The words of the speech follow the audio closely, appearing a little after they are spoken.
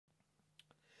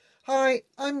Hi,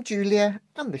 I'm Julia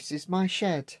and this is my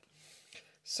shed.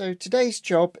 So today's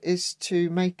job is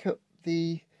to make up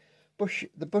the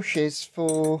bushes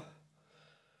for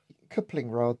coupling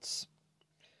rods.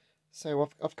 So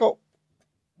I've got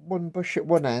one bush at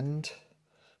one end,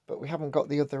 but we haven't got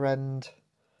the other end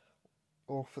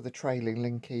or for the trailing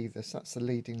link either. So that's the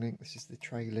leading link, this is the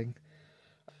trailing.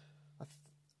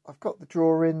 I've got the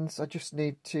drawings, I just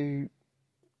need to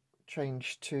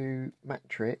change to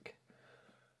metric.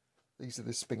 These are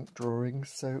the Spink drawings,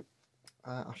 so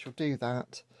I shall do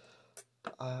that.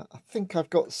 I think I've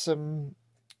got some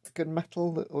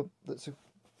gunmetal that's a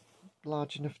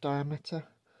large enough diameter.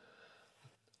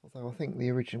 Although I think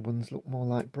the original ones look more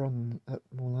like bronze,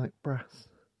 more like brass.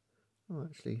 Oh,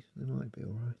 actually, they might be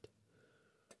all right.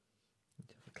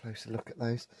 Let's have a closer look at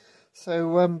those.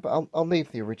 So, but I'll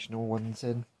leave the original ones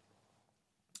in.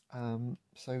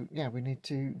 So yeah, we need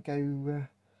to go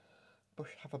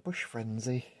have a bush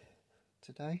frenzy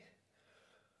today.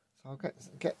 So I'll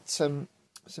get some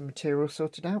material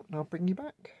sorted out and I'll bring you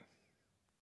back.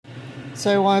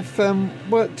 So I've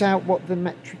worked out what the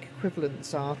metric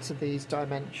equivalents are to these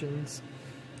dimensions.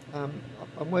 I'm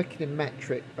working in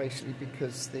metric basically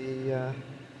because the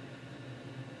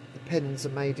pins are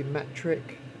made in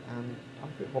metric and I'm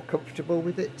a bit more comfortable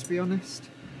with it, to be honest.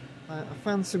 I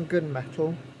found some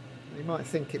gunmetal. You might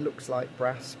think it looks like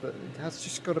brass, but it has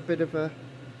just got a bit of a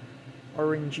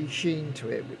orangey sheen to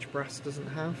it, which brass doesn't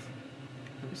have.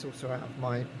 And it's also out of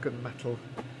my gunmetal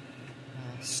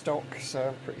stock, so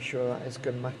I'm pretty sure that is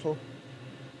gunmetal.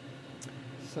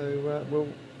 So we'll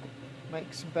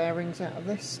make some bearings out of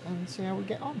this and see how we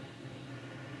get on.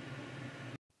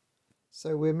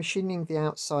 So we're machining the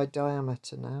outside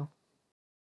diameter now.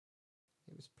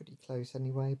 It was pretty close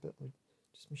anyway, but we're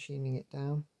just machining it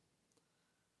down.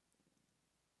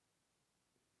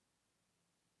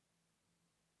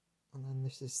 And then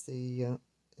this is the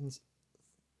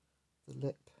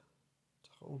lip to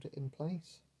hold it in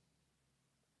place.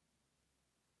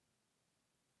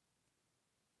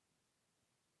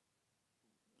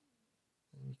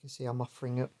 And you can see I'm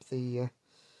offering up the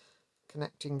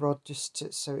connecting rod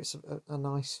just so it's a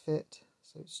nice fit.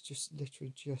 So it's just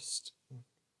literally just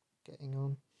getting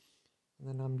on, and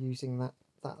then I'm using that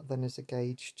then as a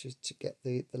gauge to get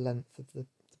the length of the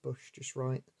bush just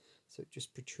right. So it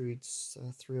just protrudes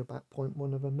through about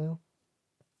 0.1 of a mil.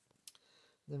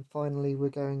 And then finally we're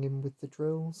going in with the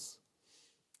drills.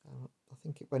 I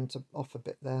think it went off a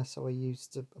bit there, so I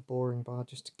used a boring bar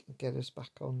just to get us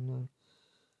back on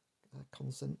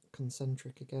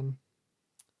concentric again.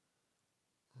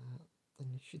 Then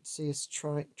you should see us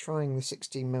trying the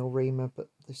 16mm reamer, but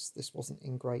this wasn't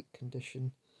in great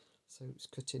condition, so it was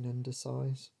cut in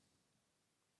undersize.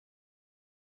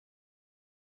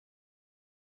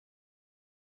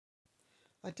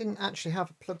 I didn't actually have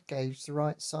a plug gauge the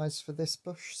right size for this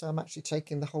bush, so I'm actually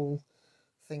taking the whole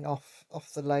thing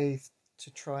off the lathe to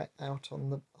try it out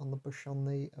on the bush on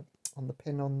the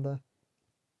pin on the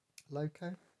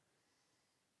loco.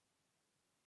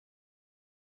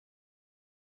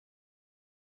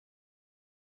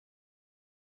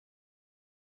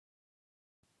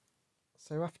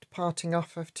 So after parting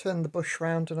off, I've turned the bush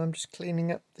round and I'm just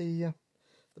cleaning up the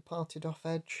parted off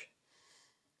edge,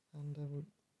 and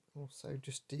also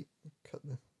just deep cut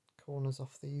the corners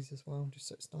off these as well, just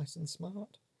so it's nice and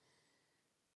smart.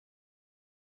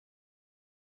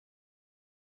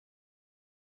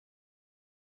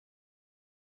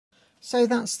 So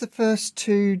that's the first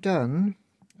two done.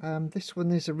 This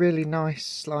one is a really nice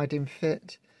sliding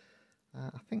fit.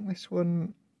 I think this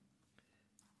one,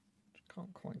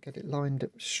 can't quite get it lined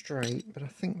up straight, but I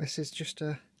think this is just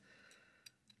a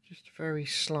very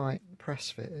slight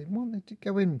press fit. It wanted to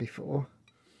go in before,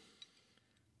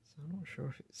 so I'm not sure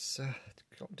if it's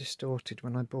got distorted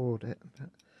when I bored it, but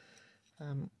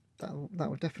that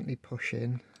will definitely push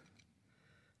in.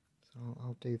 So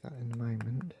I'll do that in a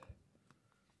moment.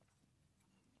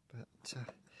 But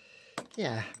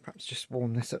yeah, perhaps just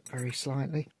warm this up very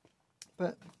slightly.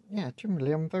 But yeah,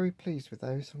 generally I'm very pleased with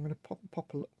those. I'm going to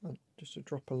pop just a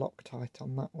drop of Loctite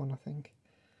on that one, I think.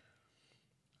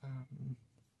 And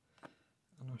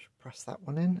I shall press that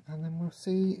one in, and then we'll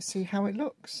see how it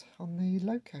looks on the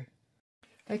loco.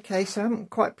 Okay, so I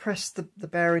haven't quite pressed the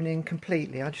bearing in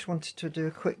completely. I just wanted to do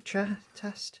a quick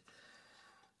test,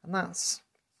 and that's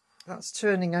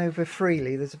turning over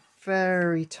freely. There's a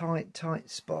very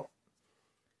tight spot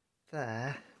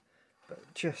there, but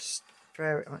just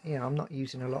very, I'm not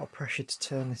using a lot of pressure to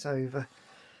turn this over.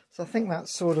 So I think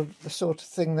that's the sort of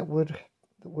thing that would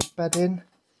bed in,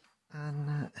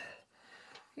 and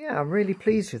yeah, I'm really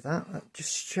pleased with that. That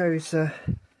just shows the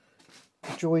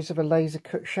joys of a laser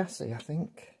cut chassis, I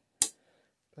think.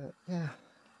 But yeah,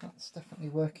 that's definitely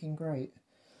working great.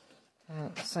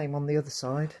 Same on the other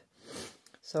side.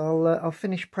 So I'll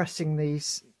finish pressing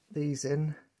these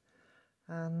in,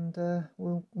 and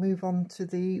we'll move on to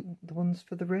the ones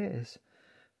for the rears.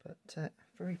 But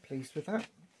very pleased with that.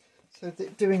 So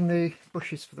doing the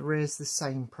bushes for the rears, the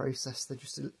same process, they're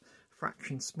just a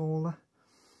fraction smaller.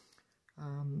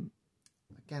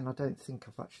 Again, I don't think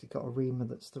I've actually got a reamer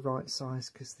that's the right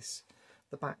size, because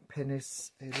the back pin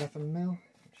is 11mm.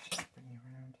 Just bring you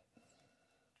around.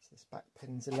 So this back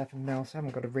pin's 11mm, so I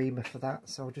haven't got a reamer for that,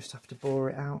 so I'll just have to bore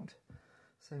it out,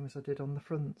 same as I did on the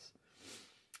fronts.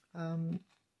 Because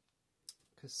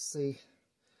the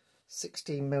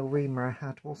 16mm reamer I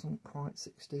had wasn't quite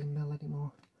 16mm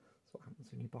anymore. That's what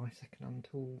happens when you buy second-hand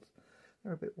tools.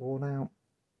 They're a bit worn out.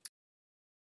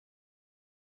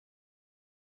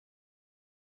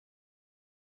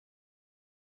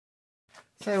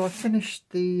 So I finished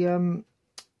the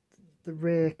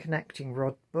rear connecting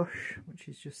rod bush, which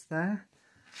is just there,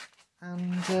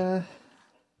 and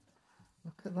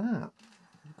look at that,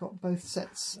 I've got both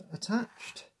sets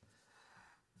attached.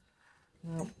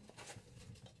 Now,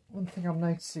 one thing I'm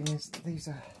noticing is that these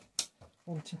are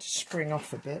wanting to spring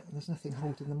off a bit. There's nothing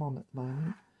holding them on at the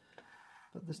moment,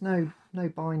 but there's no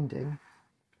binding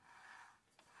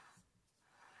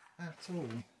at all.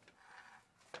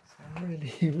 So I'm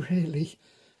really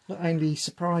not only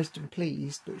surprised and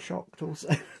pleased, but shocked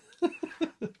also.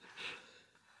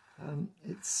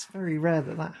 It's very rare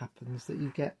that happens, that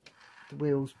you get the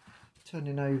wheels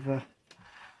turning over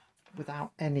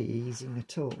without any easing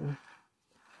at all.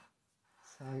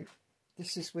 So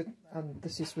this is with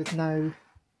no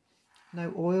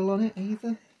oil on it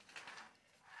either.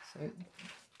 So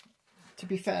to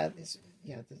be fair,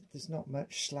 there's not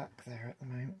much slack there at the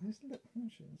moment. There's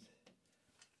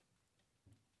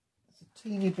a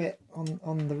teeny bit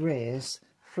on the rears.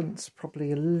 Front's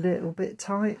probably a little bit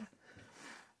tight,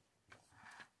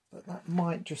 but that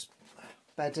might just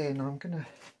bed in. I'm gonna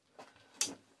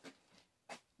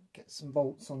get some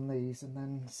bolts on these and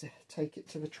then take it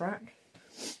to the track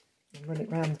and run it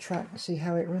round the track and see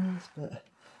how it runs. But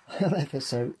I'm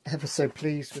ever so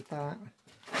pleased with that.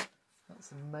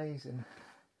 That's amazing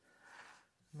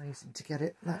to get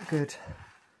it that good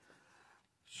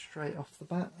straight off the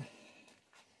bat.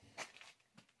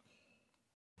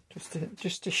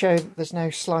 Just to show that there's no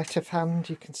sleight of hand,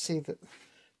 you can see that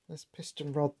there's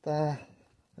piston rod there,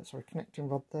 connecting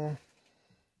rod there,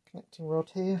 connecting rod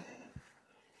here,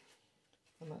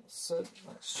 and that's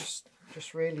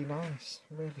just really nice.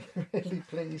 I'm really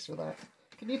pleased with that.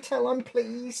 Can you tell I'm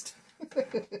pleased?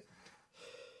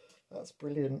 That's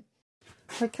brilliant.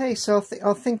 Okay, so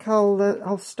I think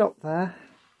I'll stop there,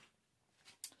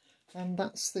 and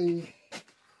that's the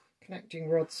connecting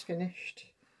rods finished.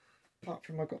 Apart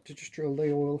from I got to just drill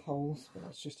the oil holes, but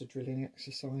that's just a drilling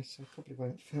exercise, so I probably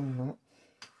won't film that.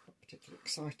 Not particularly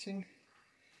exciting.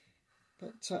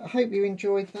 But I hope you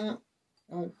enjoyed that.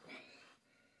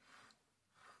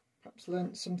 Perhaps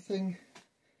learnt something.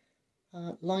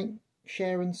 Like,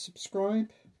 share and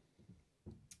subscribe.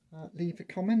 Leave a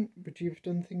comment, would you have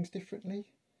done things differently?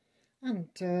 And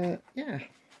yeah,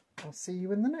 I'll see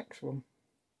you in the next one.